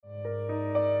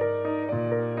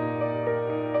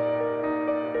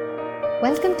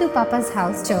Welcome to Papa's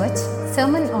House Church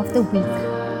Sermon of the Week.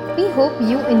 We hope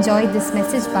you enjoyed this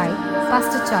message by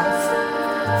Pastor Charles.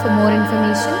 For more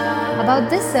information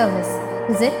about this service,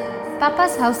 visit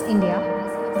Papa's House India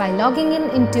by logging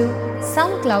in into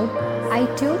SoundCloud,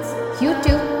 iTunes,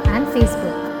 YouTube and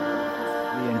Facebook.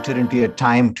 We enter into a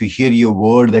time to hear your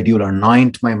word, that you'll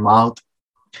anoint my mouth,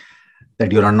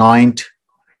 that you'll anoint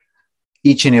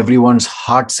each and everyone's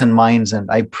hearts and minds. And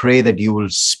I pray that you will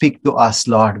speak to us,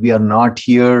 Lord. We are not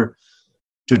here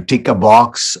to tick a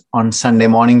box on Sunday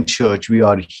morning church. We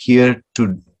are here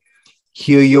to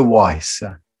hear your voice.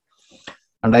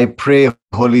 And I pray,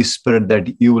 Holy Spirit,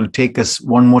 that you will take us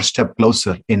one more step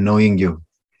closer in knowing you.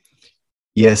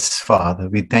 Yes, Father,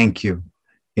 we thank you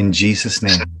in Jesus'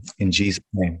 name. In Jesus'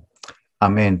 name.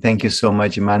 Amen. Thank you so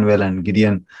much, Emmanuel and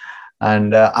Gideon.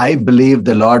 And I believe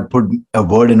the Lord put a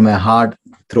word in my heart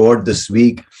throughout this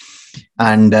week.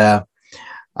 And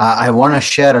I want to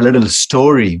share a little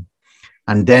story.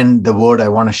 And then the word I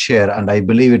want to share. And I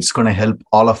believe it's going to help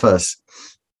all of us.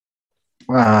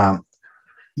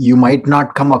 You might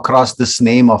not come across this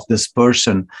name of this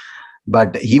person,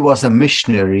 but he was a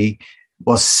missionary,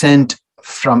 was sent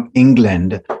from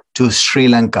England to Sri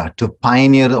Lanka to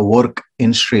pioneer a work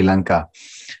in Sri Lanka.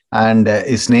 And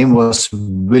his name was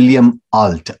William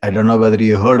Alt. I don't know whether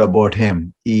you heard about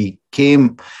him. He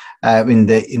came in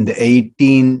the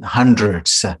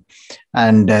 1800s.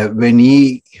 And when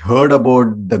he heard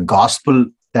about the gospel,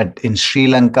 that in Sri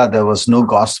Lanka there was no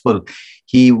gospel,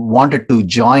 he wanted to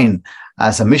join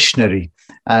as a missionary.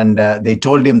 And they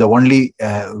told him the only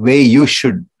way you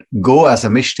should go as a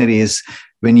missionary is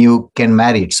when you can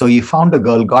marry. So he found a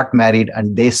girl, got married,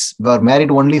 and they were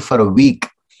married only for a week.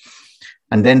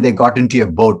 And then they got into a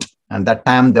boat. And that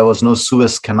time there was no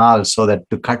Suez Canal, so that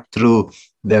to cut through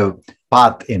the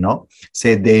path,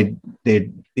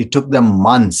 it took them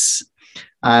months.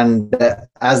 And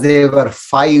as they were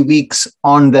 5 weeks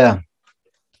on the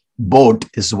boat,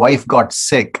 his wife got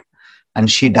sick and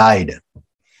she died.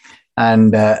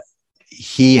 And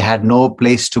he had no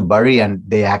place to bury, and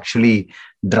they actually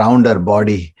drowned her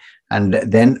body. And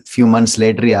then a few months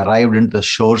later, he arrived into the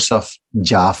shores of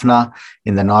Jaffna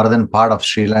in the northern part of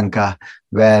Sri Lanka,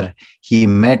 where he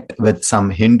met with some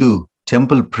Hindu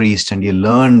temple priest and he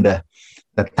learned the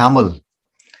Tamil.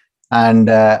 And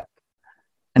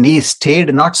he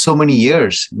stayed not so many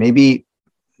years, maybe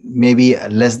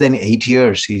less than 8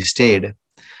 years he stayed.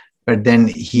 But then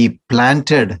he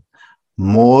planted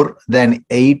more than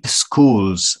 8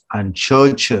 schools and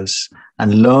churches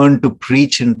and learned to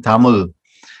preach in Tamil.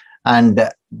 And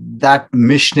that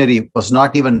missionary was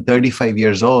not even 35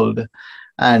 years old,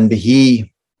 and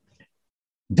he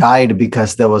died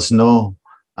because there was no,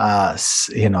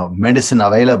 medicine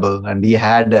available, and he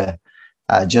had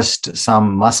just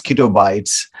some mosquito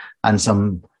bites and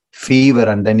some fever,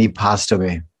 and then he passed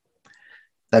away.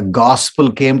 The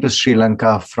gospel came to Sri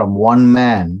Lanka from one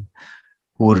man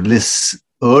who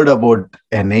heard about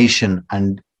a nation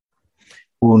and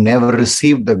who never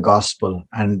received the gospel.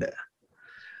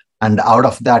 And out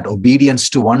of that obedience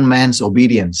to one man's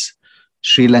obedience,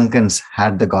 Sri Lankans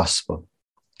had the gospel.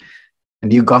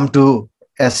 And you come to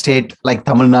a state like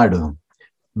Tamil Nadu,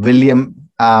 William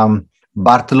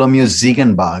Bartholomew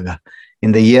Ziegenbalg,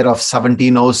 in the year of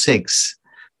 1706,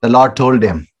 the Lord told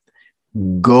him,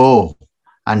 go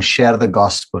and share the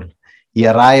gospel. He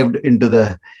arrived into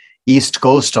the east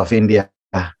coast of India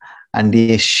and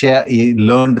he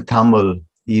learned Tamil.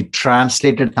 He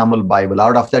translated Tamil Bible.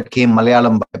 Out of that came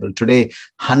Malayalam Bible. Today,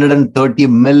 130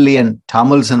 million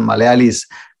Tamils and Malayalis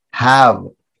have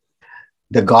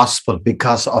the gospel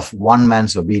because of one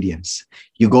man's obedience.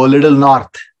 You go a little north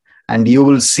and you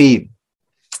will see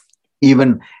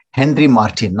even Henry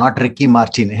Martyn, not Ricky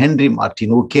Martin, Henry Martyn,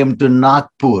 who came to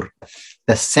Nagpur,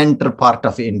 the center part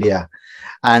of India.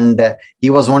 And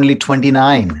he was only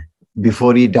 29.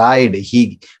 Before he died,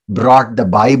 he brought the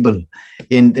Bible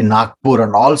in Nagpur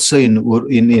and also in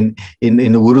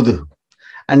Urdu.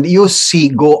 And you see,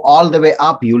 go all the way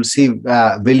up, you'll see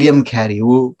William Carey,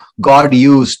 who God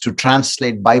used to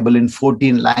translate Bible in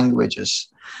 14 languages.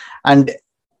 And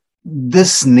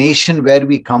this nation where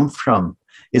we come from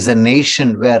is a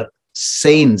nation where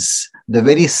saints, the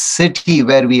very city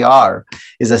where we are,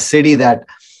 is a city that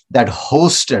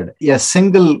hosted a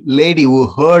single lady who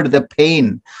heard the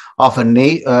pain of a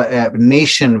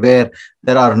nation where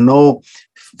there are no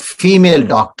female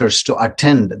doctors to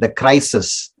attend the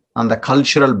crisis and the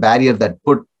cultural barrier that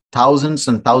put thousands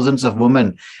and thousands of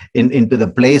women into the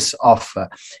place of,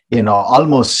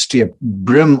 almost a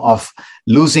brim of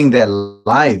losing their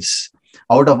lives.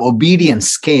 Out of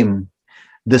obedience came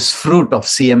this fruit of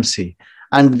CMC.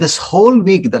 And this whole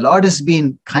week, the Lord has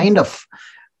been kind of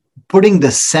putting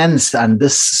the sense and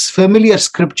this familiar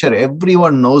scripture.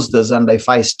 Everyone knows this. And if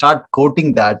I start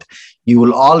quoting that, you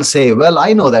will all say, well,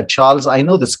 I know that, Charles. I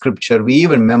know the scripture. We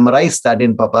even memorized that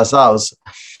in Papa's house.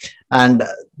 And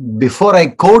before I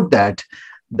quote that,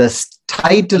 the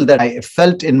title that I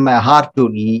felt in my heart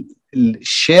to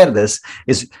share this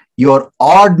is, your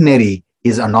ordinary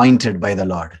is anointed by the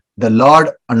Lord. The Lord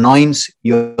anoints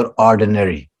your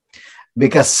ordinary.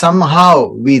 Because somehow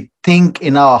we think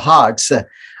in our hearts,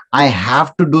 I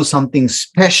have to do something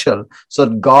special, so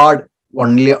God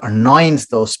only anoints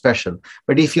those special.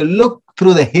 But if you look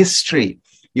through the history,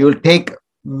 you will take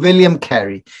William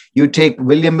Carey, you take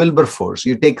William Wilberforce,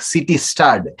 you take C.T.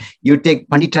 Studd, you take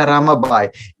Pandita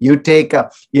Ramabai, you take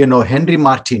Henry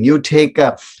Martin, you take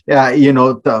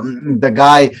the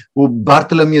guy who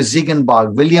Bartholomew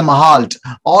Ziegenbalg, William Halt,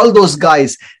 all those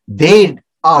guys. They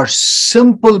are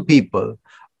simple people,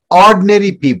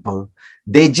 ordinary people.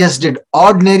 They just did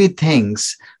ordinary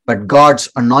things, but God's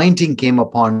anointing came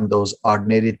upon those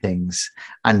ordinary things,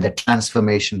 and the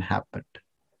transformation happened.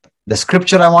 The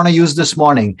scripture I want to use this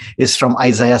morning is from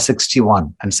Isaiah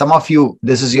 61. And some of you,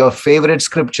 this is your favorite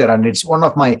scripture, and it's one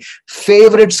of my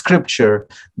favorite scripture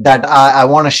that I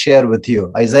want to share with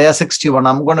you. Isaiah 61,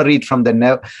 I'm going to read from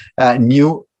the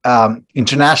New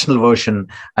International Version,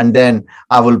 and then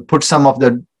I will put some of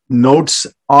the notes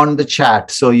on the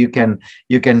chat so you can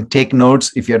take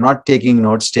notes. If you're not taking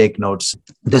notes, take notes.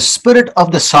 The Spirit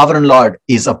of the Sovereign Lord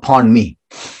is upon me,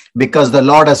 because the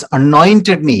Lord has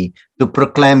anointed me to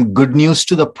proclaim good news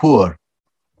to the poor.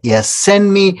 He has sent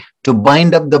me to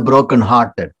bind up the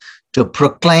brokenhearted, to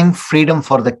proclaim freedom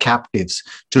for the captives,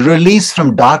 to release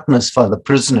from darkness for the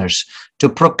prisoners, to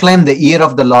proclaim the year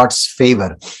of the Lord's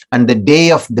favor and the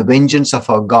day of the vengeance of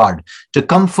our God, to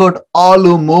comfort all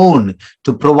who mourn,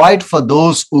 to provide for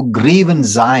those who grieve in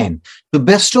Zion, to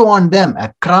bestow on them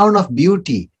a crown of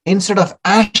beauty instead of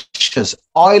ashes,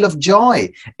 oil of joy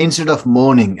instead of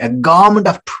mourning, a garment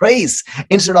of praise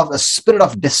instead of a spirit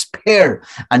of despair.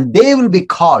 And they will be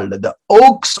called the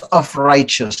oaks of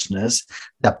righteousness,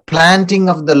 the planting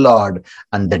of the Lord,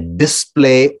 and the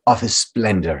display of his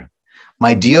splendor.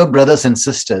 My dear brothers and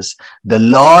sisters, the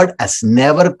Lord has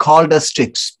never called us to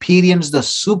experience the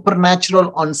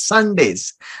supernatural on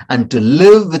Sundays and to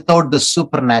live without the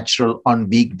supernatural on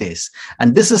weekdays.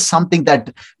 And this is something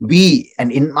that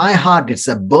and in my heart, it's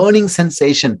a burning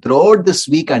sensation throughout this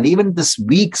week, and even this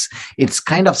week's, it's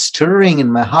kind of stirring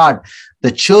in my heart.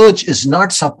 The church is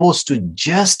not supposed to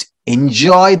just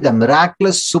enjoy the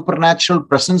miraculous supernatural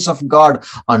presence of God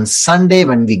on Sunday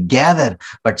when we gather,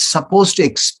 but supposed to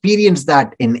experience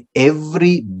that in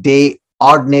everyday,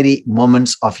 ordinary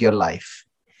moments of your life.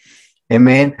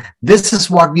 Amen. This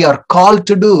is what we are called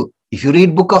to do. If you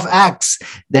read book of Acts,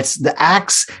 that's the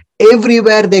Acts.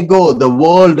 Everywhere they go, the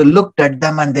world looked at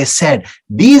them and they said,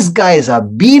 these guys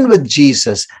have been with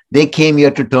Jesus. They came here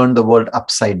to turn the world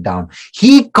upside down.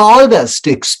 He called us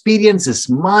to experience his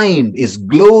mind, his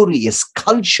glory, his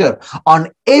culture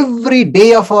on every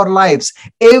day of our lives,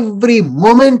 every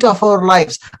moment of our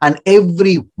lives, and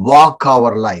every walk of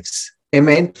our lives.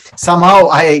 Amen. Somehow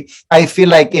I feel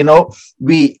like,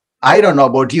 I don't know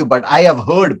about you, but I have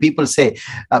heard people say,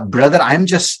 brother, I'm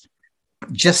just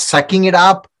sucking it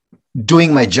up,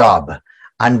 doing my job.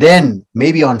 And then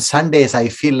maybe on Sundays, I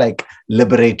feel like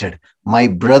liberated. My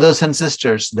brothers and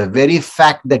sisters, the very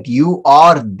fact that you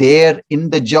are there in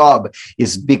the job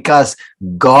is because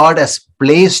God has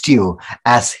placed you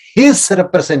as his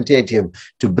representative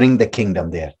to bring the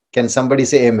kingdom there. Can somebody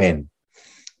say amen?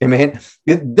 Amen.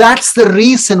 That's the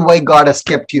reason why God has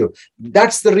kept you.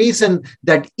 That's the reason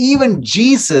that even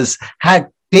Jesus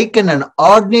had taken an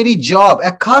ordinary job,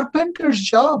 a carpenter's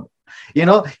job. He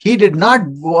was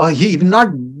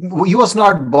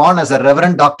not born as a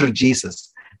Reverend Dr.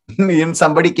 Jesus.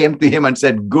 Somebody came to him and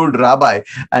said, good rabbi.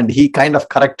 And he kind of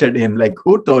corrected him, like,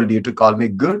 who told you to call me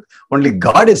good? Only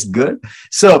God is good.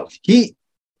 So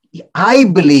I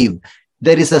believe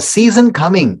there is a season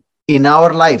coming in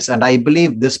our lives. And I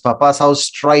believe this Papa's House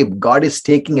tribe, God is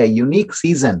taking a unique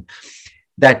season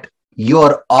that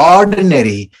your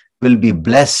ordinary will be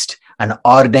blessed and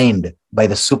ordained by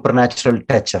the supernatural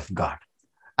touch of God.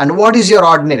 And what is your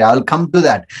ordinary? I'll come to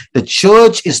that. The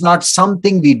church is not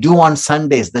something we do on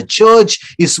Sundays. The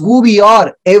church is who we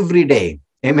are every day.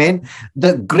 Amen.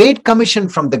 The Great Commission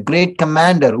from the Great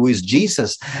Commander, who is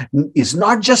Jesus, is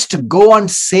not just to go and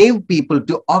save people,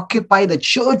 to occupy the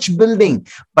church building,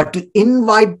 but to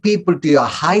invite people to a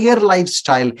higher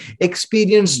lifestyle,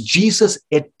 experience Jesus'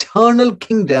 eternal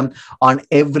kingdom on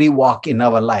every walk in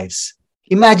our lives.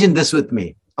 Imagine this with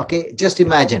me. Okay, just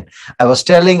imagine. I was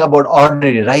telling about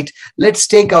ordinary, right? Let's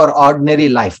take our ordinary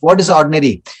life. What is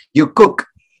ordinary? You cook.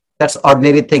 That's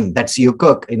ordinary thing. That's you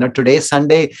cook. Today,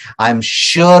 Sunday, I'm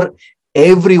sure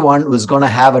everyone was going to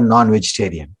have a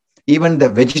non-vegetarian. Even the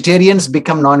vegetarians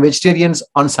become non-vegetarians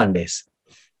on Sundays.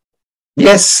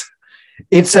 Yes,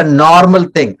 it's a normal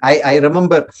thing. I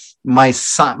remember my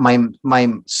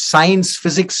science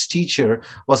physics teacher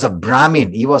was a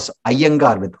Brahmin. He was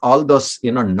Iyengar with all those,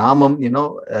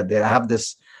 namam, they have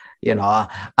this,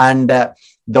 and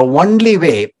the only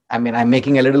way, I'm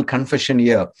making a little confession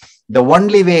here. The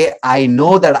only way I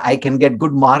know that I can get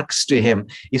good marks to him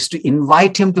is to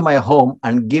invite him to my home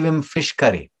and give him fish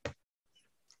curry.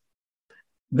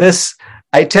 This,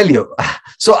 I tell you.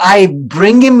 So I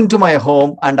bring him into my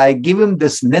home and I give him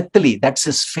this nettali. That's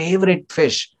his favorite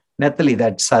fish, nettali,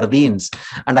 that's sardines.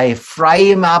 And I fry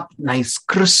him up nice,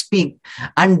 crispy.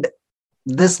 And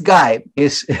this guy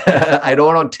is, I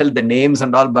don't want to tell the names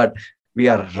and all, but we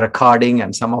are recording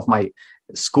and some of my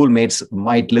schoolmates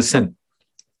might listen.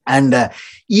 And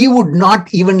he would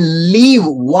not even leave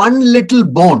one little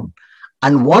bone.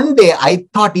 And one day I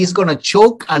thought he's going to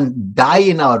choke and die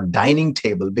in our dining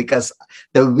table because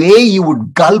the way he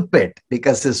would gulp it,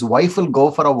 because his wife will go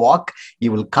for a walk, he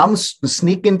will come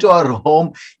sneak into our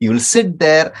home, he will sit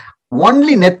there,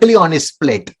 only nettali on his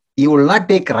plate. He will not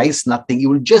take rice, nothing. He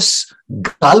will just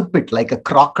gulp it like a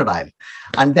crocodile.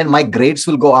 And then my grades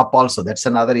will go up also. That's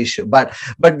another issue. But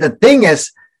the thing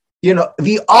is,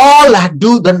 we all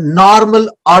do the normal,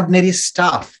 ordinary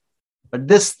stuff. But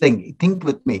this thing, think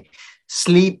with me.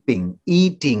 Sleeping,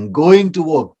 eating, going to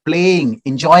work, playing,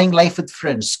 enjoying life with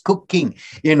friends, cooking,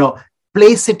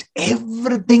 place it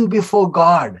everything before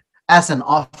God as an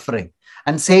offering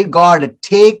and say, God,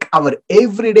 take our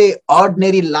everyday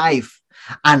ordinary life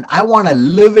and I want to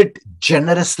live it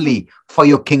generously for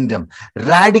your kingdom,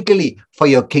 radically for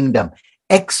your kingdom,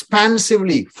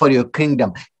 expansively for your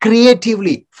kingdom,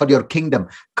 creatively for your kingdom,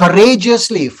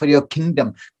 courageously for your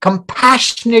kingdom,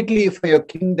 compassionately for your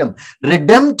kingdom,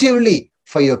 redemptively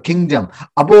for your kingdom,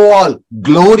 above all,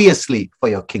 gloriously for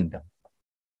your kingdom.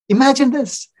 Imagine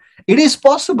this. It is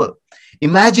possible.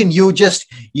 Imagine you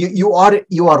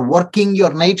are working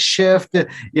your night shift,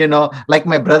 like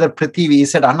my brother Prithivi, he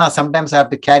said, Anna, sometimes I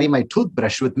have to carry my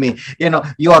toothbrush with me.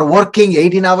 You are working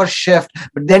 18-hour shift,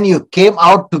 but then you came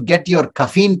out to get your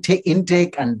caffeine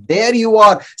intake and there you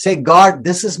are. Say, God,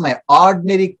 this is my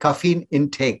ordinary caffeine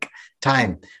intake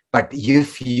time. But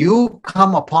if you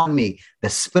come upon me, the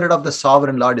Spirit of the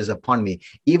Sovereign Lord is upon me.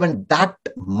 Even that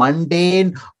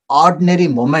mundane, ordinary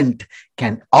moment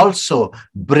can also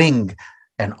bring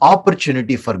an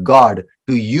opportunity for God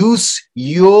to use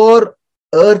your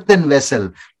earthen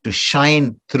vessel to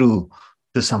shine through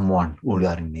to someone who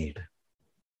are in need.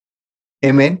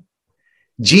 Amen.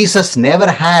 Jesus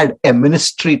never had a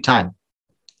ministry time.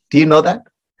 Do you know that?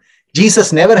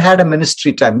 Jesus never had a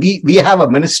ministry time. We have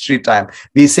a ministry time.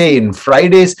 We say in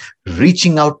Fridays,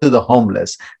 reaching out to the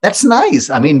homeless. That's nice.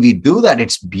 We do that.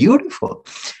 It's beautiful.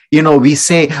 We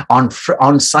say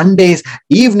on Sundays,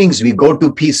 evenings, we go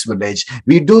to Peace Village.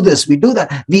 We do this, we do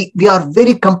that. We are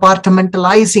very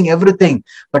compartmentalizing everything.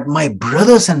 But my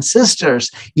brothers and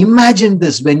sisters, imagine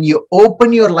this when you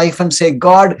open your life and say,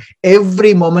 God,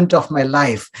 every moment of my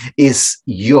life is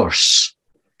yours.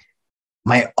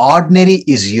 My ordinary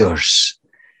is yours.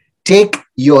 Take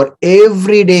your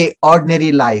everyday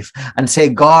ordinary life and say,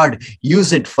 God,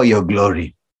 use it for your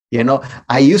glory.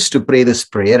 I used to pray this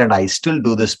prayer and I still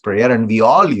do this prayer. And we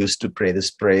all used to pray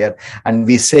this prayer. And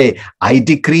we say, I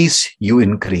decrease, you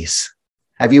increase.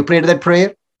 Have you prayed that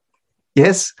prayer?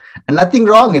 Yes. And nothing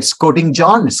wrong. It's quoting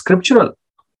John. It's scriptural.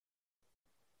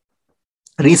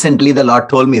 Recently, the Lord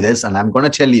told me this, and I'm going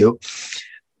to tell you.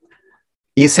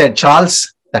 He said,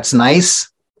 Charles, that's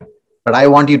nice, but I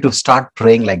want you to start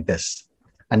praying like this.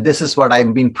 And this is what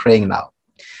I've been praying now.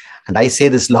 And I say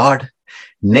this, Lord,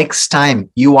 next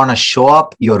time you want to show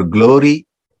up your glory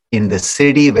in the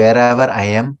city, wherever I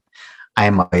am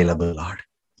available, Lord.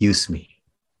 Use me.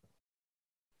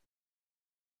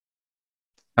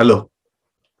 Hello.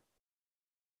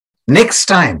 Next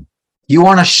time you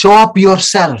want to show up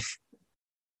yourself.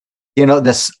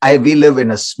 We live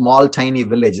in a small, tiny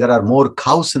village. There are more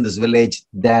cows in this village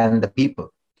than the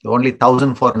people. Only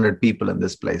 1,400 people in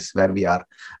this place where we are.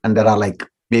 And there are like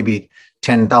maybe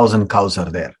 10,000 cows are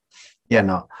there,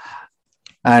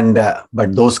 And,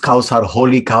 but those cows are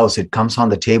holy cows. It comes on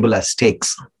the table as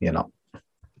steaks,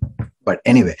 But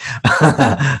anyway,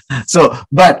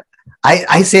 but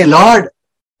I say, Lord,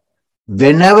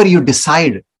 whenever you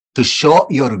decide to show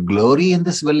your glory in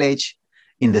this village,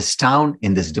 in this town,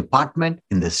 in this department,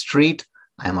 in this street,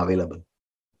 I am available.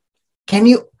 Can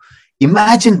you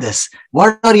imagine this?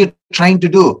 What are you trying to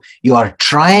do? You are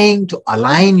trying to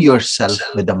align yourself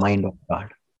with the mind of God.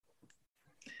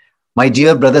 My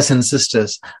dear brothers and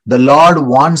sisters, the Lord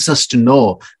wants us to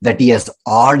know that He has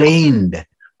ordained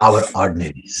our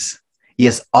ordinaries. He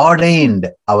has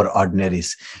ordained our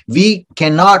ordinaries. We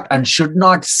cannot and should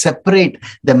not separate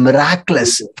the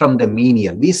miraculous from the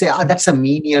menial. We say, that's a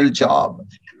menial job.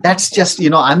 That's just,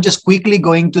 I'm just quickly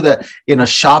going to the,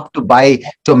 shop to buy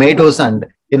tomatoes, and,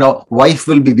 wife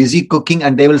will be busy cooking,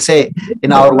 and they will say,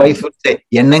 our wife will say,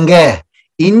 Yennanga,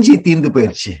 inji thindu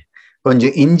poirchi.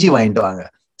 Konjam inji vaayindu vaanga.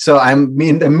 So I'm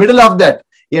in the middle of that,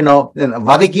 in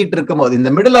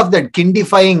the middle of that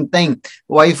kindifying thing,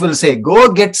 wife will say,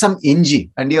 go get some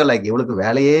inji. And you're like,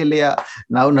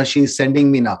 now she's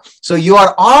sending me now. So you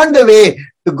are on the way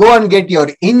to go and get your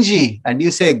inji. And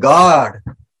you say, God,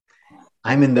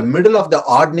 I'm in the middle of the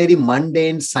ordinary,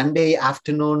 mundane Sunday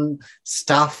afternoon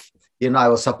stuff. I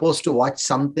was supposed to watch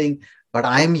something, but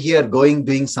I'm here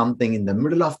doing something in the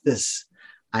middle of this.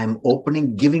 I'm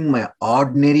giving my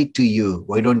ordinary to you.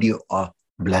 Why don't you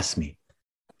bless me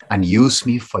and use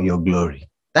me for your glory?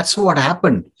 That's what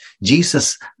happened.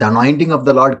 Jesus, the anointing of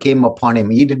the Lord came upon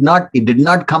him. It did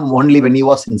not come only when he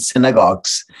was in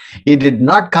synagogues. It did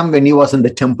not come when he was in the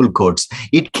temple courts.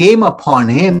 It came upon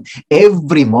him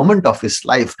every moment of his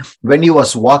life. When he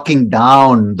was walking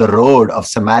down the road of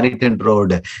Samaritan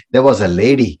road, there was a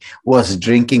lady who was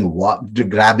grabbing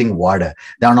water.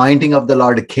 The anointing of the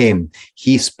Lord came.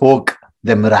 He spoke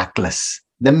the miraculous.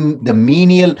 The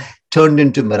menial turned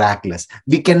into miraculous.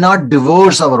 We cannot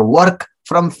divorce our work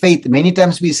from faith. Many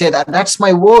times we say that's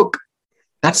my work.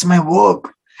 That's my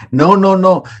work.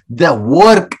 No. The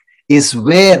work is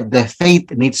where the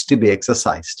faith needs to be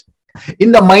exercised.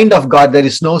 In the mind of God, there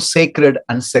is no sacred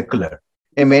and secular.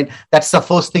 Amen. That's the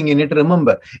first thing you need to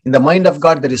remember. In the mind of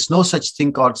God, there is no such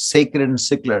thing called sacred and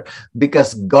secular,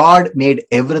 because God made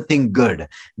everything good.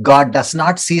 God does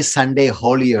not see Sunday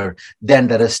holier than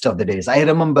the rest of the days. I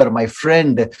remember my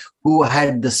friend who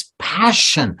had this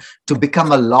passion to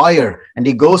become a lawyer, and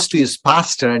he goes to his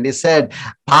pastor and he said,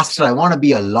 Pastor, I want to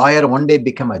be a lawyer, one day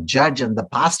become a judge. And the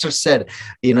pastor said,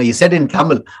 he said in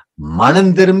Tamil,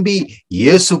 Manandirumbi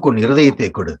Yesu kun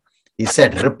iradayathe kodu. He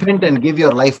said, repent and give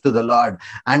your life to the Lord.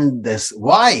 And this,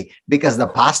 why? Because the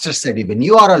pastor said, when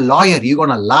you are a lawyer, you're going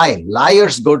to lie.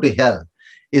 Liars go to hell.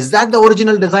 Is that the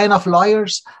original design of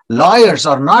lawyers? Lawyers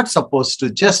are not supposed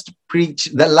to just preach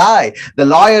the lie. The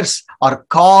lawyers are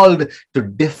called to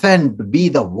defend, be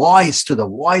the voice to the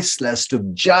voiceless, to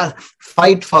just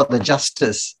fight for the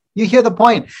justice. You hear the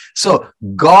point? So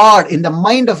God, in the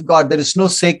mind of God, there is no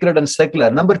sacred and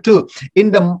secular. Number two, in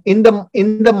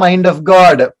the mind of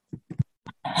God,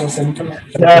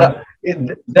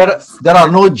 there are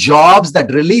no jobs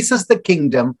that releases the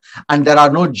kingdom, and there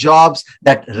are no jobs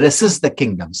that resist the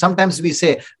kingdom. Sometimes we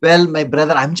say, well, my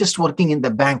brother, I'm just working in the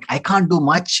bank. I can't do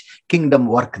much kingdom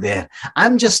work there.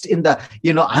 I'm just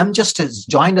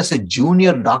joined as a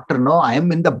junior doctor. No, I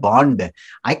am in the bond.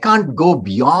 I can't go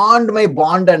beyond my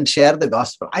bond and share the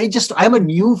gospel. I'm a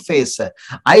new face.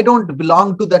 I don't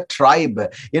belong to the tribe.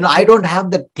 I don't have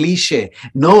that cliche.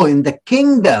 No, in the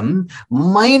kingdom,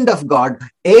 mind of God,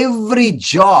 every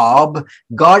job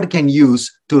God can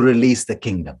use to release the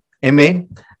kingdom. Amen.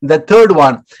 The third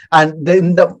one, and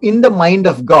in the mind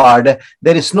of God,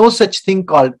 there is no such thing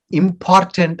called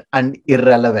important and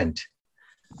irrelevant.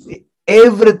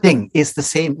 Everything is the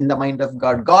same in the mind of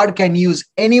God. God can use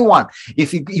anyone.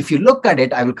 If you look at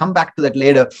it, I will come back to that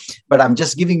later, but I'm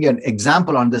just giving you an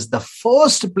example on this. The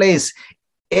first place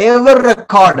ever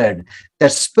recorded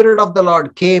that Spirit of the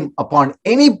Lord came upon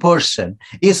any person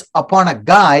is upon a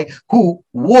guy who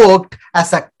worked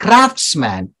as a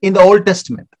craftsman in the Old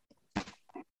Testament.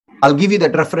 I'll give you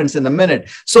that reference in a minute.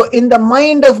 So in the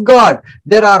mind of God,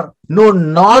 there are no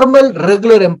normal,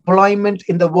 regular employment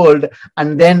in the world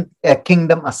and then a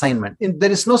kingdom assignment.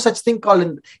 There is no such thing called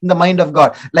in the mind of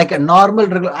God, like a normal,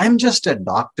 regular, I'm just a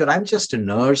doctor, I'm just a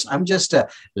nurse, I'm just a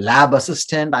lab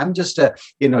assistant, I'm just a,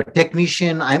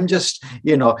 technician, I'm just,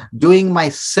 doing my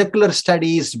secular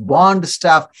studies, bond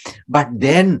stuff. But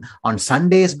then on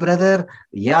Sundays, brother,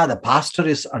 the pastor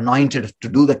is anointed to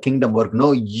do the kingdom work.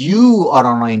 No, you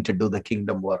are anointed to do the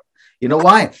kingdom work. You know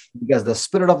why? Because the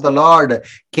Spirit of the Lord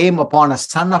came upon a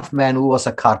son of man who was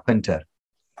a carpenter.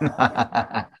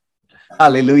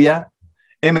 Hallelujah.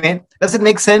 Amen. Does it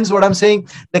make sense what I'm saying?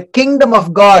 The kingdom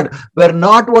of God were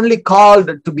not only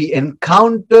called to be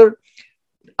encountered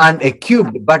and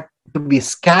equipped, but to be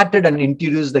scattered and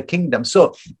introduce the kingdom.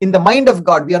 So in the mind of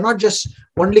God, we are not just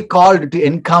only called to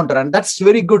encounter, and that's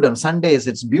very good. On Sundays,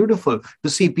 it's beautiful to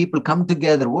see people come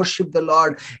together, worship the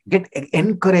Lord, get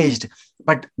encouraged.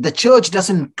 But the church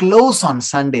doesn't close on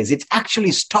Sundays. It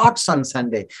actually starts on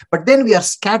Sunday. But then we are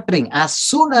scattering. As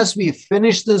soon as we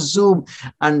finish the Zoom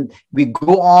and we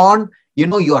go on,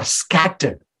 you are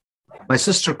scattered. My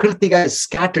sister Kritika is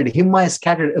scattered. Hima is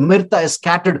scattered. Amirta is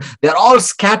scattered. They're all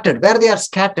scattered. Where they are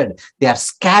scattered? They are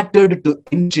scattered to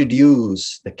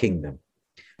introduce the kingdom.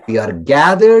 We are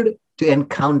gathered to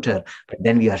encounter, but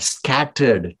then we are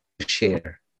scattered to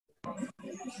share.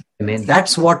 Amen.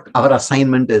 That's what our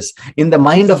assignment is. In the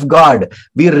mind of God,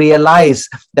 we realize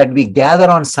that we gather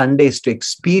on Sundays to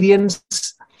experience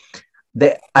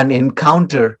an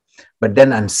encounter, but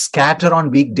then scatter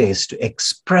on weekdays to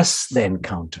express the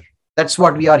encounter. That's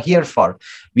what we are here for.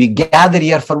 We gather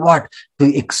here for what? To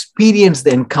experience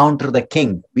the encounter of the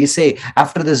King. We say,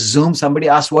 after this Zoom, somebody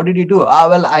asked, what did you do?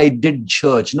 Well, I did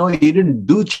church. No, you didn't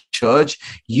do church.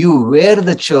 You were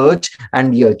the church,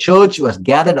 and your church was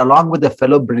gathered along with the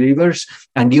fellow believers,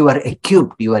 and you are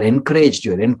equipped, you are encouraged,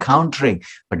 you are encountering.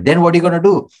 But then what are you going to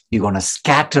do? You're going to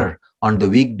scatter on the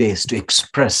weekdays to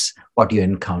express what you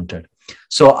encountered.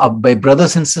 So, my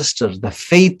brothers and sisters, the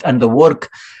faith and the work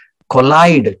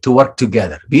collide to work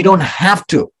together. We don't have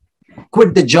to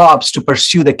quit the jobs to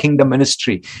pursue the kingdom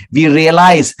ministry. We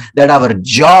realize that our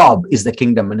job is the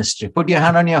kingdom ministry. Put your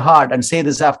hand on your heart and say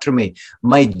this after me.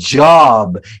 My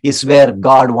job is where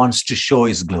God wants to show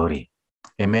his glory.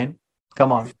 Amen.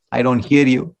 Come on. I don't hear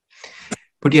you.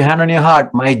 Put your hand on your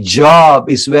heart. My job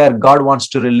is where God wants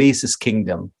to release his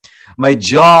kingdom. My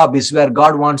job is where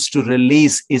God wants to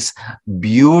release his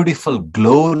beautiful,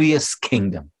 glorious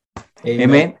kingdom. Amen.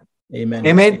 Amen. Amen.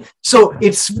 Amen. So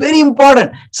it's very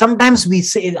important. Sometimes we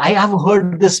say, I have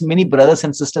heard this many brothers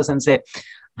and sisters and say,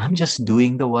 I'm just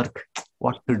doing the work.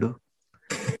 What to do?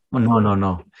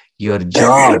 No. Your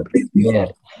job there.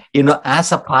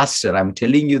 As a pastor, I'm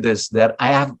telling you this, I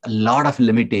have a lot of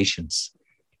limitations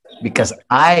because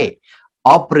I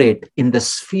operate in the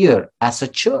sphere as a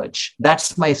church.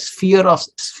 That's my sphere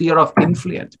of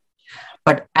influence.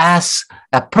 But as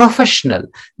a professional,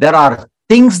 there are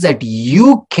things that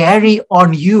you carry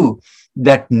on you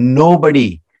that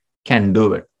nobody can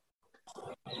do it.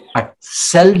 But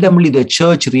seldomly the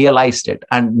church realized it.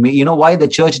 And you know why the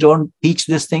church don't teach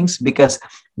these things? Because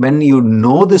when you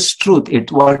know this truth,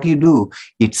 what you do,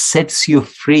 it sets you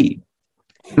free.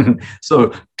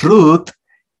 So truth,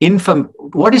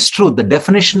 what is truth? The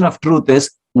definition of truth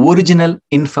is original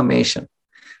information.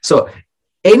 So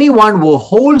anyone who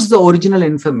holds the original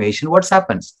information, what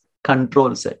happens?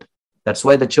 Controls it. That's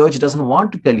why the church doesn't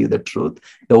want to tell you the truth.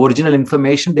 The original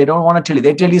information, they don't want to tell you.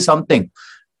 They tell you something.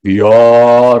 We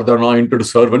are the anointed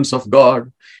servants of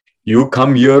God. You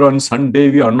come here on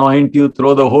Sunday, we anoint you,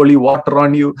 throw the holy water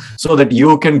on you so that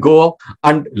you can go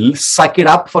and suck it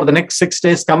up for the next 6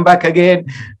 days, come back again.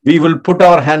 We will put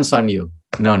our hands on you.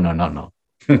 No.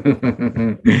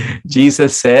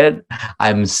 Jesus said,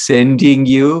 I'm sending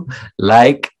you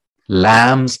like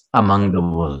lambs among the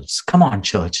wolves. Come on,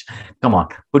 church. Come on.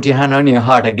 Put your hand on your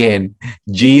heart again.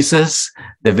 Jesus,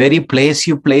 the very place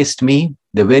you placed me,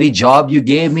 the very job you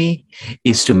gave me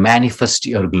is to manifest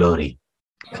your glory.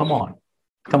 Come on.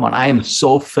 I am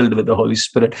so filled with the Holy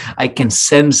Spirit. I can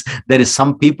sense there is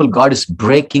some people, God is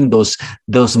breaking those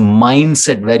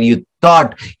mindset where you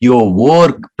thought your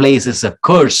workplace is a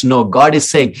curse. No, God is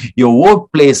saying your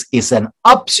workplace is an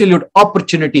absolute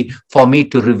opportunity for me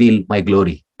to reveal my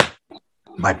glory.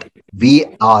 But we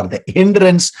are the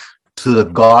hindrance to the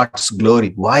God's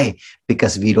glory. Why?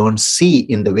 Because we don't see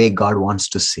in the way God wants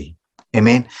to see.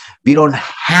 Amen. We don't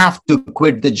have to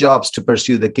quit the jobs to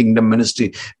pursue the kingdom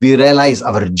ministry. We realize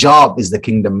our job is the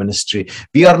kingdom ministry.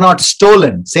 We are not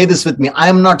stolen. Say this with me. I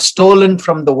am not stolen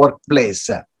from the workplace.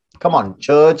 Come on,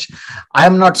 church. I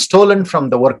am not stolen from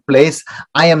the workplace.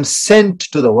 I am sent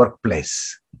to the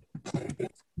workplace.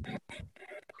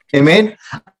 Amen.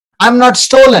 I'm not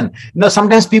stolen.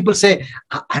 Sometimes people say,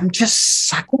 I'm just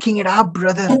sucking it up,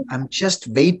 brother. I'm just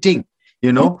waiting.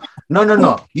 No.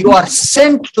 You are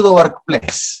sent to the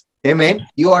workplace. Amen.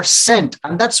 You are sent.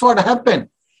 And that's what happened.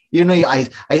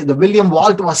 The William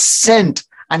Walt was sent,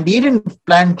 and he didn't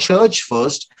plant church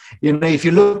first. If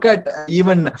you look at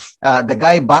even the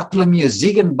guy Bartholomew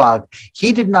Ziegenbach,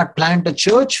 he did not plant a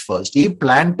church first. He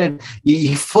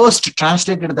first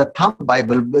translated the Thumb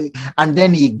Bible, and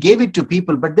then he gave it to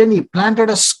people, but then he planted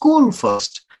a school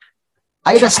first.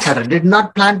 Ida Scudder did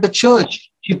not plant a church.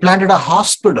 She planted a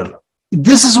hospital.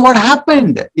 This is what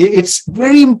happened. It's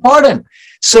very important.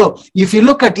 So if you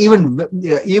look at even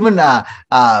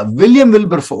William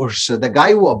Wilberforce, the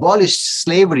guy who abolished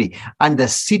slavery, and the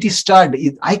city stud,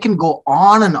 I can go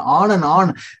on and on and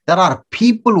on. There are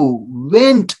people who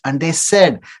went and they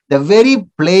said, the very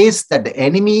place that the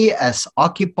enemy has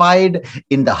occupied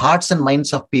in the hearts and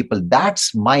minds of people,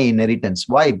 that's my inheritance.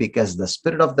 Why? Because the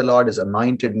Spirit of the Lord has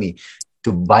anointed me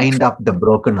to bind up the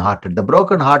brokenhearted. The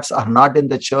broken hearts are not in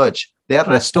the church. They are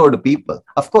restored people.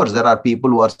 Of course, there are people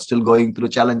who are still going through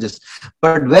challenges.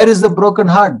 But where is the broken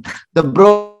heart? The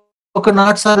broken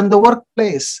hearts are in the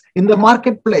workplace, in the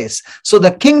marketplace. So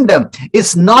the kingdom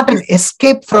is not an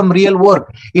escape from real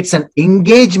work. It's an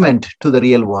engagement to the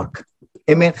real work.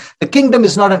 Amen. The kingdom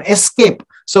is not an escape.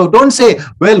 So don't say,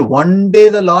 well, one day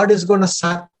the Lord is going to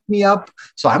suck me up,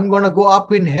 so I'm going to go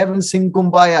up in heaven, sing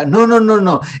Kumbaya.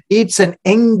 No. It's an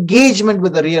engagement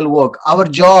with the real work. Our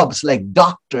jobs, like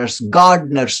doctors,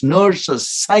 gardeners, nurses,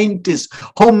 scientists,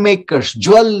 homemakers,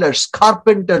 jewelers,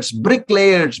 carpenters,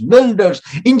 bricklayers, builders,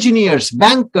 engineers,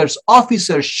 bankers,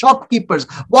 officers, shopkeepers,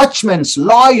 watchmen,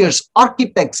 lawyers,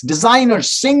 architects,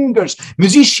 designers, singers,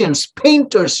 musicians,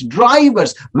 painters,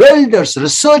 drivers, welders,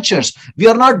 researchers. We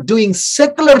are not doing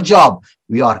secular job.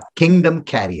 We are kingdom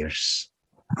carriers.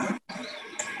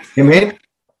 Amen.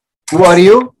 Who are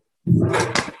you?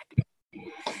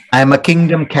 I am a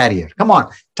kingdom carrier. Come on,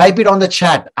 type it on the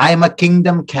chat. I am a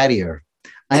kingdom carrier.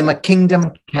 I am a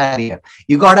kingdom carrier.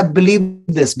 You got to believe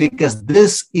this, because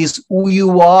this is who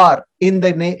you are in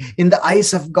the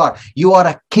eyes of God. You are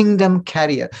a kingdom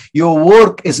carrier. Your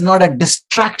work is not a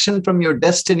distraction from your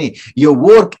destiny. Your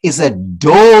work is a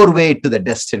doorway to the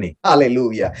destiny.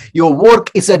 Hallelujah. Your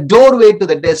work is a doorway to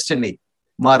the destiny.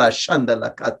 We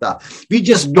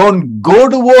just don't go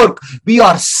to work. We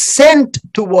are sent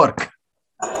to work.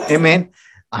 Amen.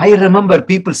 I remember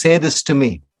people say this to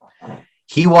me.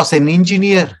 He was an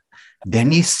engineer.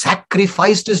 Then he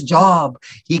sacrificed his job.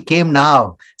 He came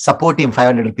now. Support him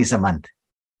 500 rupees a month.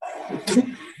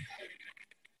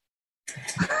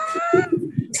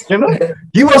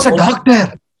 He was a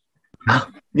doctor.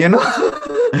 He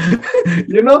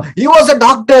was a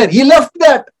doctor. He left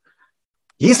that.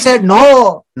 He said,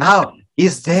 no, now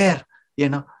he's there.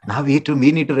 Now we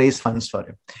need to raise funds for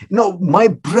him. My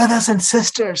brothers and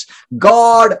sisters,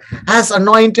 God has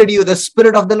anointed you. The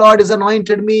Spirit of the Lord has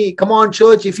anointed me. Come on,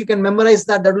 church, if you can memorize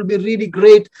that, that will be really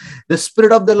great. The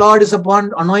Spirit of the Lord is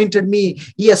anointed me.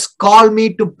 He has called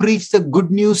me to preach the good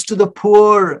news to the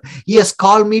poor. He has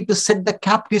called me to set the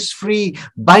captives free,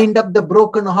 bind up the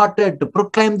brokenhearted, to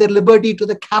proclaim their liberty to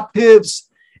the captives.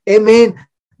 Amen.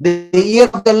 The year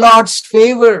of the Lord's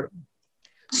favor.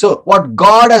 So what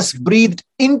God has breathed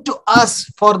into us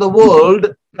for the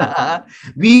world,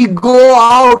 we go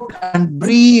out and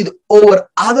breathe over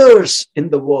others in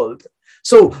the world.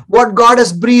 So what God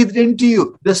has breathed into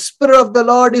you, the Spirit of the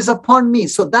Lord is upon me.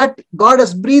 So that God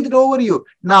has breathed over you.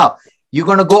 Now you're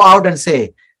going to go out and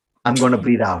say, I'm going to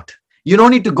breathe out. You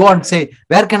don't need to go and say,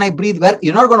 where can I breathe?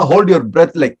 You're not going to hold your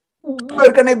breath like,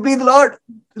 where can I breathe, Lord?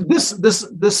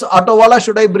 This auto wala,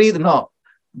 should I breathe? No,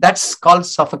 that's called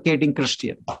suffocating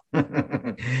Christian.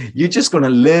 You're just going to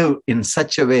live in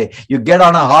such a way. You get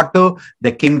on a auto,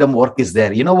 the kingdom work is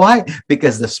there. You know why?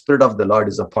 Because the Spirit of the Lord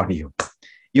is upon you.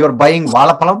 You're buying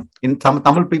valapalam. In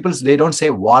Tamil people, they don't say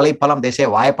valapalam, they say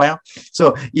vayapalam.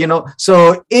 So,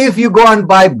 so if you go and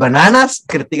buy bananas,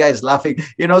 Kritika is laughing,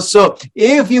 so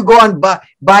if you go and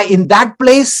buy in that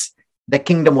place, the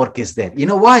kingdom work is there. You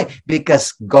know why?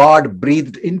 Because God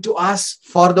breathed into us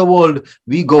for the world.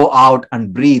 We go out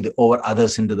and breathe over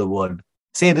others into the world.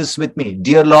 Say this with me.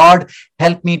 Dear Lord,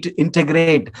 help me to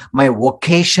integrate my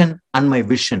vocation and my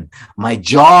vision, my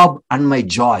job and my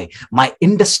joy, my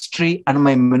industry and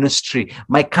my ministry,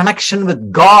 my connection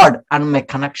with God and my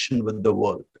connection with the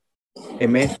world.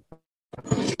 Amen.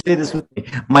 Say this with me.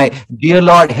 My dear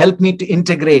Lord, help me to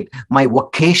integrate my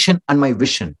vocation and my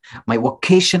vision. My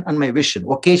vocation and my vision.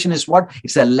 Vocation is what?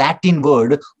 It's a Latin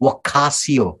word,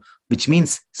 vocatio, which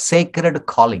means sacred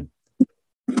calling.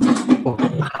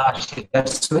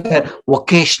 That's where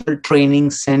vocational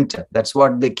training center. That's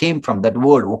what they came from, that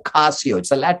word, vocatio.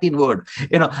 It's a Latin word,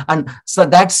 and so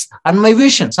and my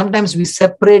vision. Sometimes we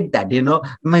separate that,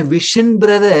 my vision,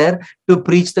 brother, to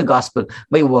preach the gospel.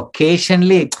 By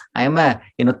vocationally, I am a,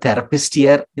 therapist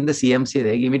here in the CMC.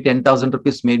 They give me 10,000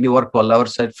 rupees, made me work 12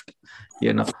 hours.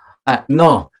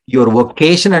 No, your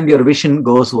vocation and your vision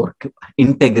goes work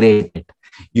integrated.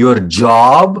 Your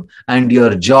job and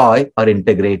your joy are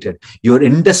integrated. Your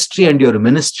industry and your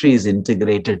ministry is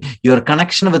integrated. Your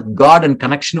connection with God and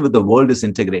connection with the world is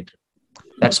integrated.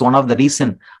 That's one of the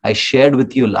reasons I shared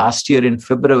with you last year in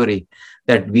February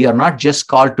that we are not just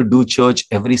called to do church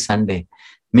every Sunday.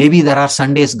 Maybe there are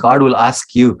Sundays God will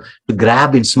ask you to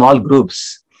grab in small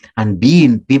groups and be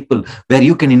in people where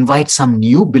you can invite some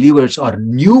new believers or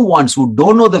new ones who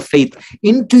don't know the faith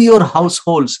into your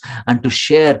households and to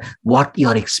share what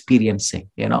you're experiencing.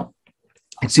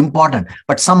 It's important,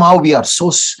 but somehow we are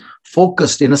so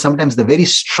focused. Sometimes the very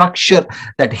structure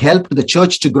that helped the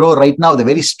church to grow right now, the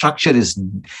very structure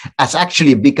has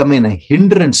actually becoming a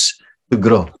hindrance to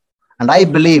grow. And I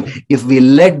believe if we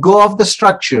let go of the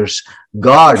structures,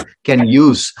 God can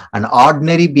use an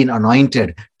ordinary being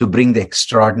anointed to bring the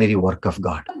extraordinary work of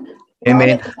God.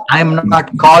 Amen. I am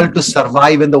not called to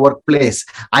survive in the workplace.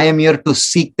 I am here to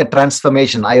seek the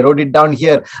transformation. I wrote it down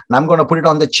here and I'm going to put it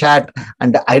on the chat.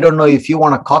 And I don't know if you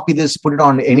want to copy this, put it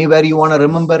on anywhere you want to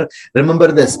remember.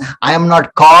 Remember this. I am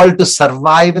not called to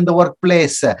survive in the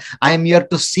workplace. I am here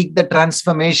to seek the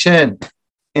transformation.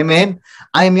 Amen.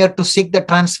 I am here to seek the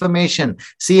transformation.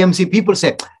 CMC people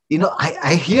say,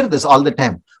 I hear this all the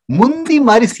time. Mundi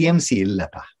mari CMC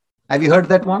illapa. Have you heard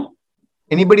that one?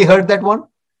 Anybody heard that one?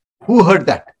 Who heard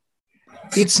that?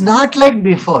 It's not like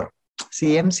before.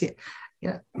 CMC.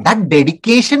 That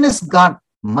dedication is gone.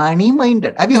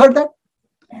 Money-minded. Have you heard that?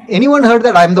 Anyone heard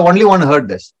that? I'm the only one who heard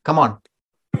this. Come on.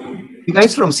 You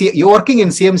guys from you're working in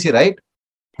CMC, right?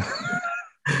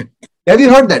 Have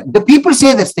you heard that? The people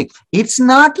say this thing. It's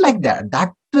not like that.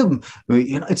 That,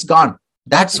 it's gone.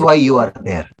 That's why you are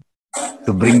there,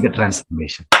 to bring the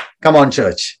transformation. Come on,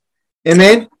 church.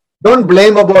 Amen. Don't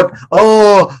blame about,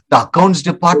 the accounts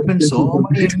department, so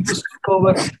many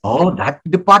over. That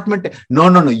department.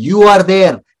 No. You are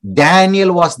there.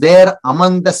 Daniel was there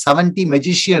among the 70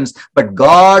 magicians, but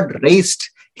God raised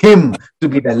him to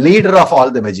be the leader of all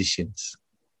the magicians.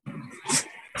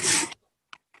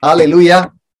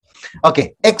 Hallelujah.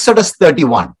 Okay, Exodus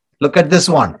 31. Look at this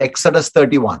one. Exodus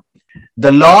 31.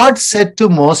 The Lord said to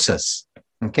Moses,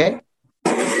 okay,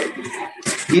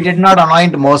 he did not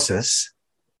anoint Moses.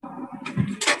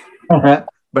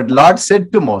 But Lord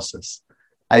said to Moses,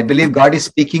 I believe God is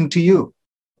speaking to you.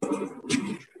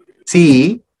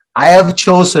 See, I have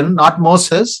chosen, not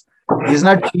Moses. He is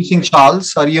not choosing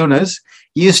Charles or Eunice.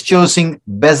 He is choosing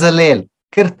Bezalel,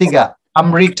 Kirtiga,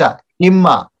 Amrita,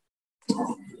 Imma.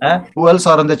 Who else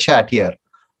are on the chat here?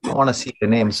 I want to see the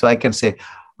name so I can say,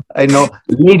 I know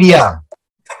Lydia,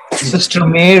 Sister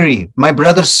Mary, my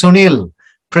brother Sunil,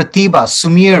 Pratibha,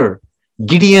 Sumir,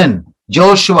 Gideon,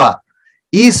 Joshua,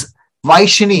 is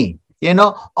Vaishani.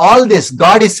 All this,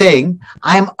 God is saying,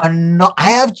 I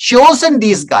have chosen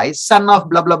these guys, son of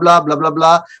blah, blah, blah, blah, blah,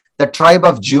 blah, the tribe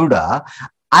of Judah.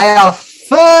 I have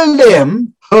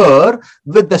filled her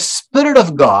with the Spirit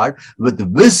of God, with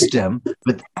wisdom,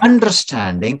 with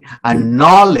understanding and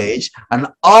knowledge and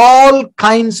all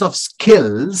kinds of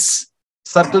skills.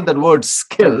 Circle that word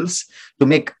skills, to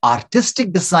make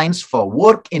artistic designs for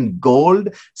work in gold,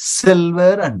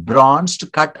 silver, and bronze, to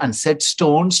cut and set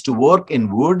stones, to work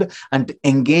in wood, and to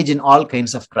engage in all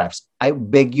kinds of crafts. I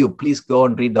beg you, please go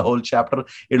and read the whole chapter.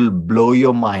 It'll blow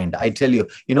your mind. I tell you,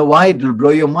 you know why it will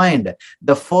blow your mind?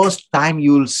 The first time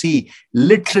you will see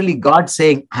literally God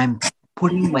saying, I'm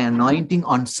putting my anointing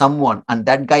on someone, and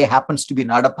that guy happens to be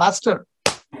not a pastor.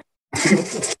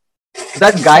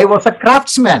 That guy was a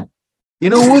craftsman. You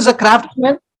know who is a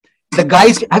craftsman? The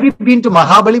guys, have you been to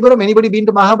Mahabalipuram? Anybody been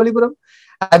to Mahabalipuram?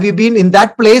 Have you been in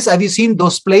that place? Have you seen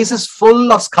those places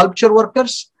full of sculpture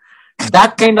workers?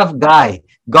 That kind of guy,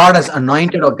 God has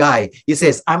anointed a guy. He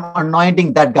says, I'm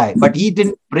anointing that guy. But he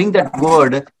didn't bring that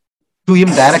word to him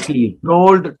directly. He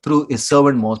told through his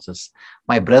servant Moses.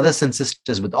 My brothers and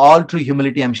sisters, with all true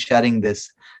humility, I'm sharing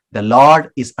this. The Lord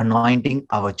is anointing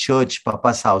our church,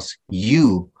 Papa's house,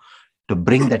 you, to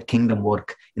bring that kingdom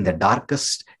work in the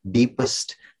darkest,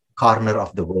 deepest corner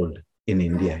of the world in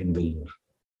India, in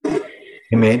Vellore.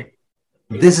 Amen.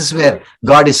 This is where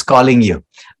God is calling you.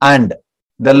 And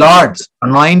the Lord's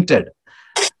anointed,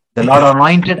 the Lord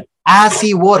anointed as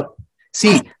he worked.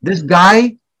 See, this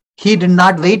guy, he did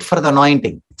not wait for the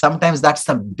anointing. Sometimes that's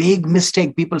the big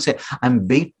mistake. People say, I'm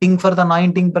waiting for the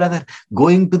anointing, brother,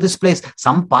 going to this place.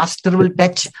 Some pastor will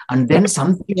touch and then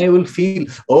something I will feel.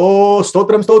 Oh,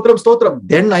 stotram, stotram, stotram.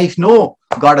 Then I know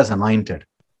God has anointed.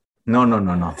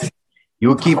 No.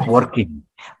 You keep working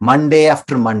Monday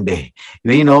after Monday.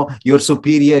 Your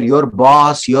superior, your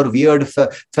boss, your weird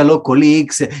fellow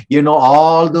colleagues,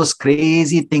 all those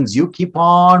crazy things. You keep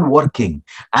on working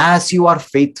as you are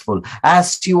faithful,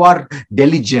 as you are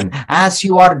diligent, as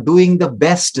you are doing the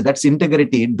best. That's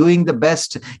integrity. Doing the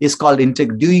best is called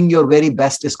integrity. Doing your very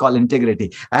best is called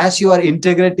integrity. As you are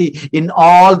integrity in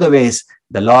all the ways,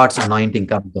 the Lord's anointing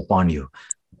comes upon you.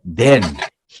 Then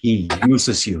he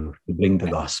uses you to bring the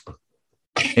gospel.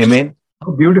 Amen.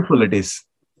 How beautiful it is.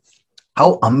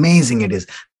 How amazing it is.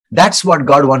 That's what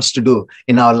God wants to do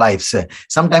in our lives.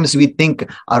 Sometimes we think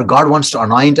our God wants to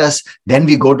anoint us, then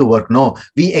we go to work. No,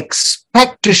 we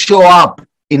expect to show up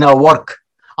in our work,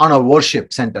 on our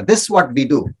worship center. This is what we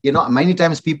do. Many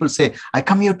times people say, I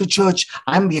come here to church,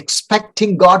 I'm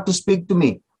expecting God to speak to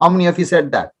me. How many of you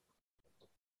said that?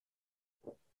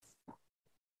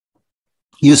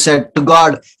 You said to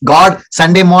God,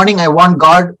 Sunday morning, I want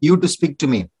God, you to speak to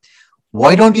me.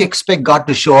 Why don't you expect God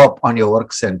to show up on your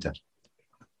work center?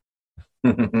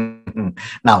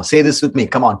 Now, say this with me.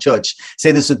 Come on, church.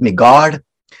 Say this with me. God,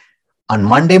 on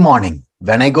Monday morning,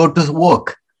 when I go to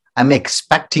work, I'm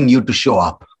expecting you to show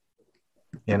up.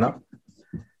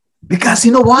 Because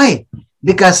you know why?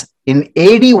 Because in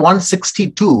AD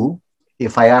 162,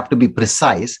 if I have to be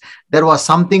precise, there was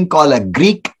something called a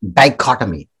Greek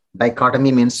dichotomy.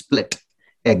 Dichotomy means split.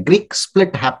 A Greek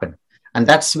split happened. And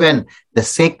that's when the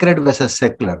sacred versus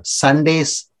secular.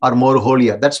 Sundays are more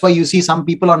holier. That's why you see some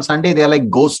people on Sunday, they are like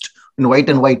ghost in white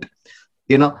and white,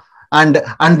 and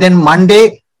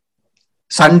then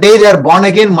Sunday, they are born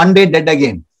again, Monday, dead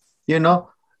again,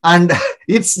 and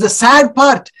it's the sad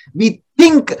part. We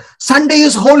think Sunday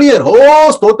is holier.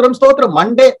 Oh, stotram,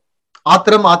 Monday,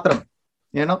 atram,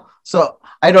 So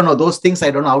I don't know those things.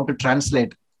 I don't know how to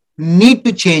translate. Need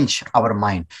to change our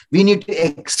mind. We need to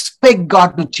expect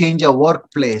God to change our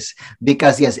workplace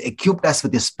because He has equipped us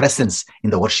with His presence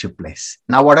in the worship place.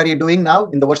 Now, what are you doing now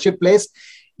in the worship place?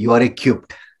 You are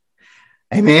equipped.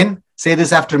 Amen. Say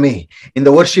this after me. In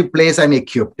the worship place, I'm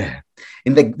equipped.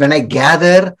 When I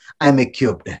gather, I'm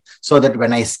equipped. So that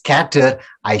when I scatter,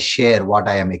 I share what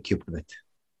I am equipped with.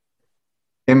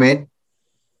 Amen.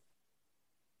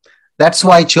 That's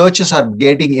why churches are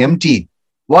getting empty.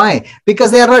 Why?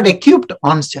 Because they are not equipped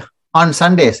on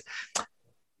Sundays.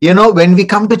 When we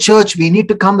come to church, we need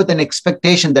to come with an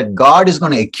expectation that God is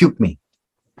going to equip me.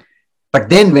 But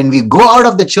then when we go out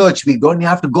of the church, we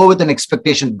have to go with an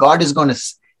expectation God is going to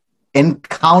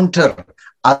encounter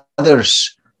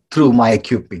others through my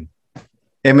equipping.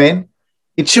 Amen.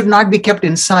 It should not be kept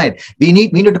inside. We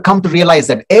need to come to realize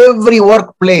that every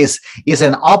workplace is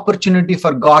an opportunity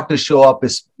for God to show up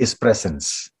His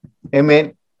presence.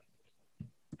 Amen.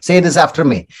 Say this after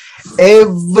me.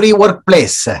 Every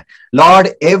workplace,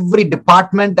 Lord, every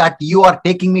department that you are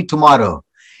taking me tomorrow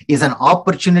is an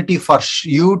opportunity for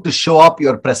you to show up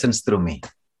your presence through me.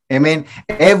 Amen.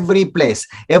 Every place,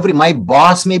 my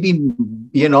boss may be,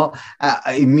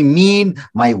 mean.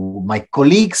 My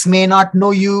colleagues may not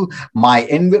know you.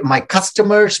 My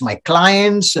customers, my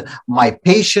clients, my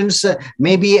patients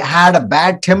maybe had a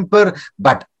bad temper,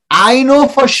 but I know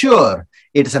for sure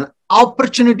it's an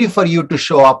opportunity for you to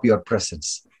show up your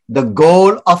presence. The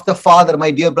goal of the Father,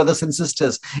 my dear brothers and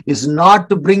sisters, is not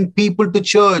to bring people to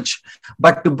church,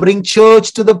 but to bring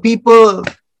church to the people.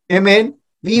 Amen.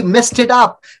 We messed it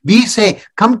up. We say,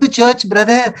 come to church,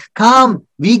 brother. Come.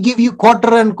 We give you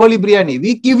quarter and koli biryani.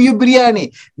 We give you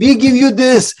biryani. We give you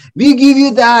this. We give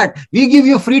you that. We give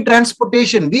you free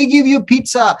transportation. We give you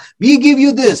pizza. We give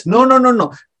you this.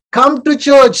 No. Come to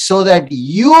church so that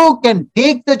you can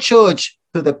take the church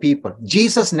to the people.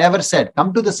 Jesus never said,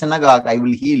 come to the synagogue, I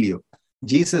will heal you.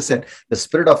 Jesus said, the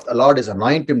Spirit of the Lord is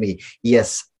anointed me.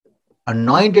 Yes,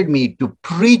 anointed me to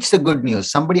preach the good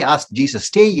news. Somebody asked Jesus,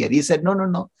 stay here. He said,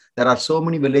 no. There are so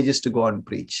many villages to go and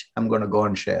preach. I'm going to go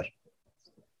and share.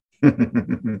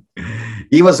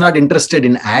 He was not interested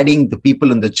in adding the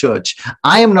people in the church.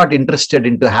 I am not interested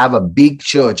in to have a big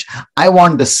church. I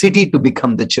want the city to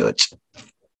become the church.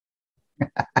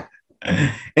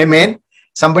 Amen.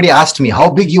 Somebody asked me, how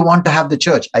big you want to have the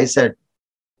church? I said,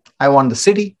 I want the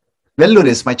city. Vellore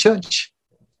is my church.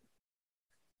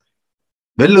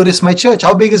 Vellore is my church.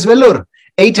 How big is Vellore?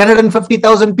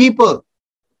 850,000 people.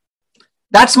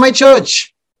 That's my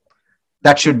church.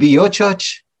 That should be your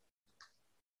church.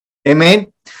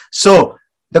 Amen. So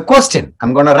the question,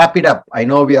 I'm going to wrap it up. I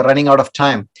know we are running out of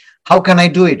time. How can I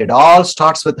do it? It all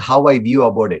starts with how I view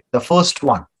about it. The first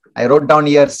one, I wrote down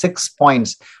here 6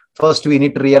 points. First, we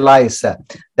need to realize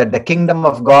that the kingdom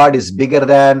of God is bigger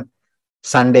than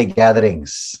Sunday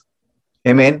gatherings.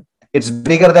 Amen. It's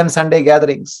bigger than Sunday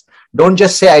gatherings. Don't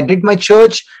just say, I did my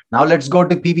church. Now let's go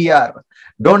to PVR.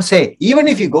 Don't say, even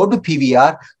if you go to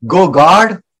PVR, go,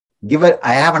 God,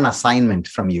 I have an assignment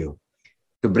from you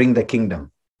to bring the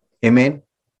kingdom. Amen.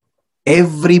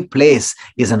 Every place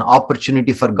is an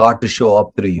opportunity for God to show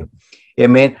up through you.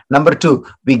 Amen. Number 2,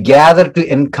 we gather to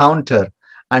encounter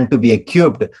and to be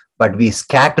equipped, but we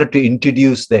scatter to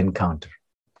introduce the encounter.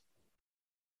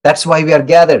 That's why we are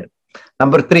gathered.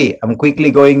 Number 3, I'm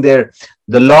quickly going there.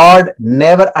 The Lord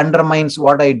never undermines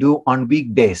what I do on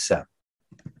weekdays.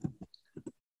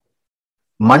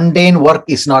 Mundane work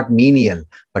is not menial,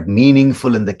 but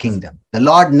meaningful in the kingdom. The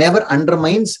Lord never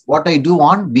undermines what I do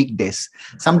on weekdays.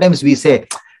 Sometimes we say,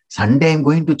 Sunday I'm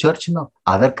going to church. No,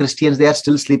 other Christians, they are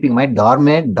still sleeping. My dorm,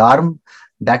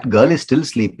 that girl is still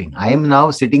sleeping. I am now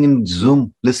sitting in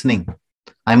Zoom listening.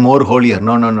 I'm more holier.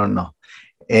 No.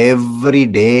 Every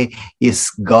day is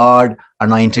God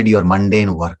anointed your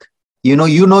mundane work. You know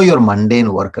your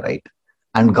mundane work, right?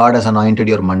 And God has anointed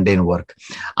your mundane work.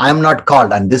 I'm not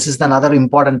called, and this is another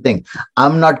important thing.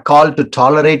 I'm not called to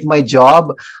tolerate my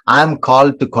job. I'm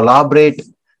called to collaborate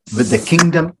with the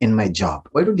kingdom in my job.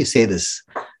 Why don't you say this?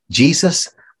 Jesus,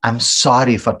 I'm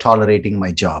sorry for tolerating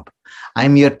my job.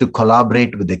 I'm here to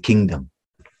collaborate with the kingdom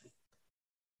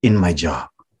in my job.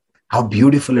 How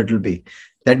beautiful it will be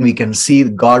that we can see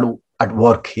God at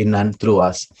work in and through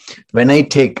us. When I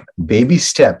take baby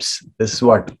steps, this is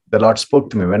what the Lord spoke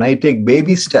to me. When I take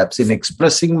baby steps in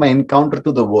expressing my encounter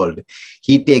to the world,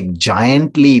 He takes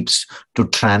giant leaps to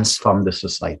transform the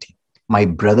society. My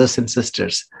brothers and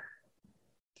sisters,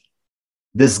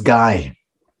 this guy,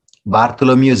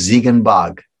 Bartholomew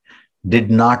Ziegenbach,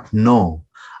 did not know,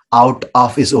 out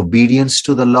of his obedience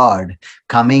to the Lord,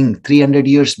 coming 300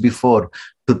 years before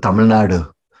to Tamil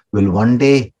Nadu, will one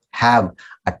day have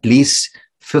at least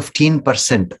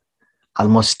 15%,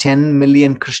 almost 10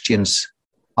 million Christians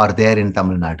are there in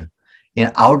Tamil Nadu.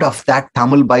 And out of that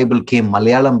Tamil Bible came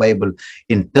Malayalam Bible.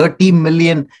 In 30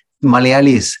 million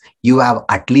Malayalis, you have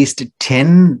at least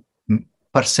 10%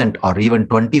 or even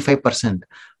 25%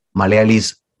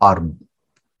 Malayalis are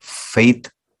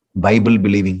faith,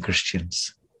 Bible-believing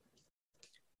Christians.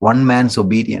 One man's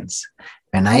obedience.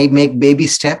 When I make baby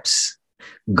steps,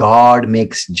 God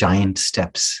makes giant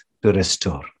steps to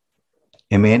restore.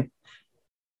 Amen.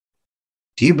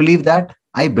 Do you believe that?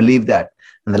 I believe that.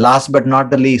 And the last but not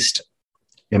the least,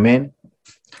 amen.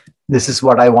 This is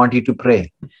what I want you to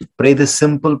pray. Pray this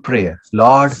simple prayer.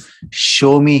 Lord,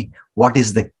 show me what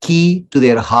is the key to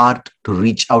their heart to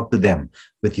reach out to them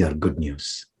with your good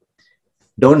news.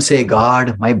 Don't say,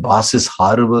 God, my boss is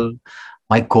horrible.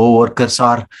 My co-workers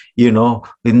are,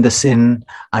 in the sin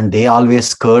and they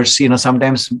always curse.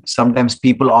 Sometimes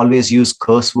people always use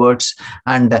curse words.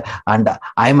 And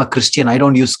I'm a Christian. I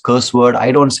don't use curse word.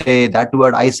 I don't say that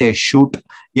word. I say shoot.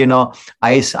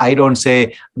 I don't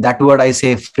say that word. I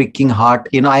say freaking heart.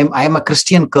 I'm a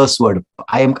Christian curse word.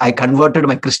 I converted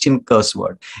my Christian curse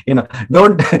word.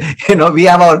 Don't, we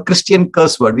have our Christian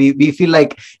curse word. We feel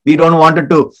like we don't want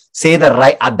to say the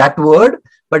right that word,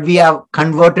 but we have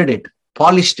converted it.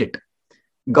 Polished it.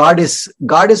 God is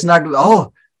not,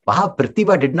 oh, wow,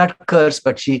 Pratibha did not curse,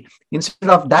 but instead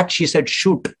of that, she said,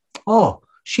 shoot. Oh,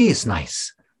 she is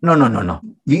nice. No.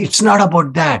 It's not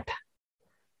about that.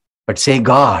 But say,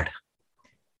 God,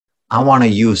 I want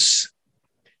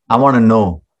to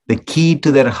know the key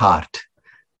to their heart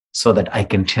so that I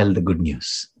can tell the good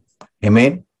news.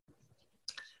 Amen.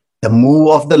 The move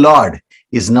of the Lord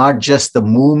is not just the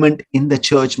movement in the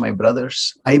church, my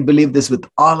brothers. I believe this with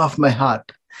all of my heart.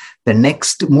 The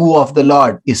next move of the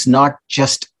Lord is not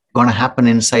just going to happen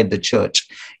inside the church.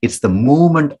 It's the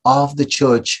movement of the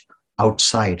church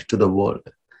outside to the world.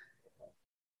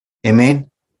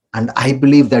 Amen. And I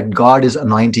believe that God is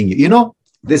anointing you.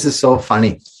 This is so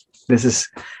funny. This is,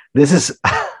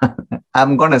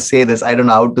 I'm going to say this. I don't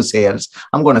know how to say else.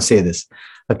 I'm going to say this.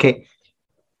 Okay.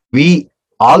 We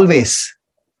always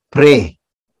pray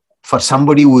for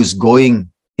somebody who is going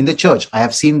in the church. I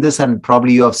have seen this, and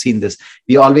probably you have seen this.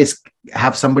 We always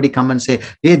have somebody come and say,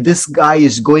 hey, this guy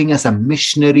is going as a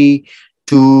missionary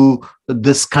to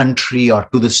this country or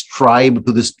to this tribe,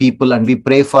 to this people, and we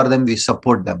pray for them, we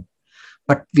support them.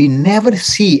 But we never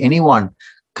see anyone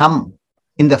come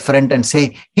in the front and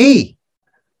say, hey,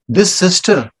 this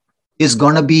sister is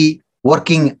going to be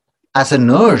working as a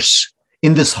nurse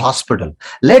in this hospital.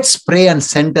 Let's pray and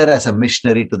send her as a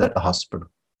missionary to that hospital.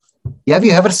 Have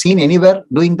you ever seen anywhere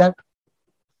doing that?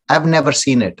 I've never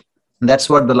seen it. And that's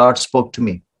what the Lord spoke to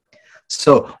me.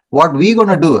 So what we're going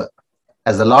to do,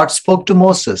 as the Lord spoke to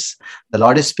Moses, the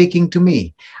Lord is speaking to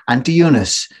me and to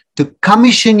Eunice to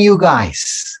commission you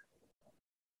guys,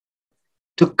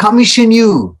 to commission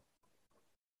you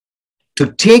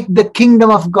to take the kingdom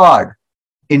of God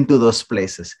into those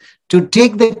places, to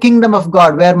take the kingdom of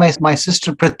God where my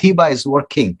sister Pratibha is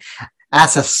working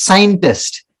as a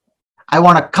scientist. I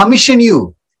want to commission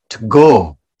you to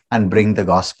go and bring the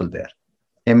gospel there.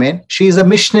 Amen. She is a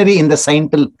missionary in the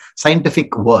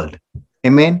scientific world.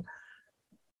 Amen.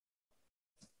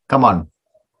 Come on.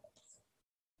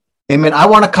 Amen. I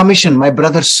want to commission my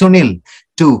brother Sunil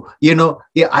to,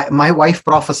 my wife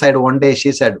prophesied one day.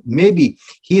 She said, maybe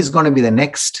he is going to be the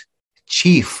next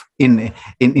chief in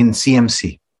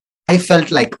CMC. I felt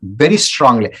like very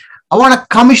strongly, I want to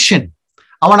commission.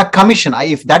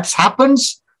 If that happens,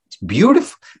 it's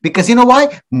beautiful. Because you know why?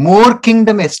 More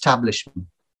kingdom establishment.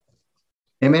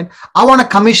 Amen. I want to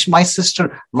commission my sister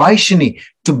Vaishini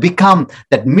to become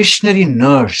that missionary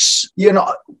nurse,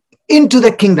 into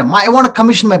the kingdom. I want to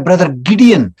commission my brother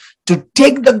Gideon to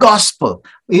take the gospel.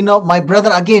 My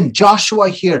brother again, Joshua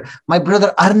here, my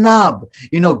brother Arnab,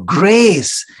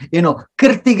 Grace,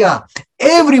 Kirtiga,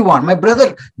 everyone, my brother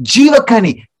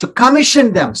Jivakani, to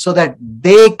commission them so that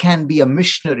they can be a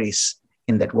missionaries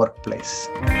in that workplace.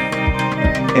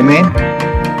 Amen.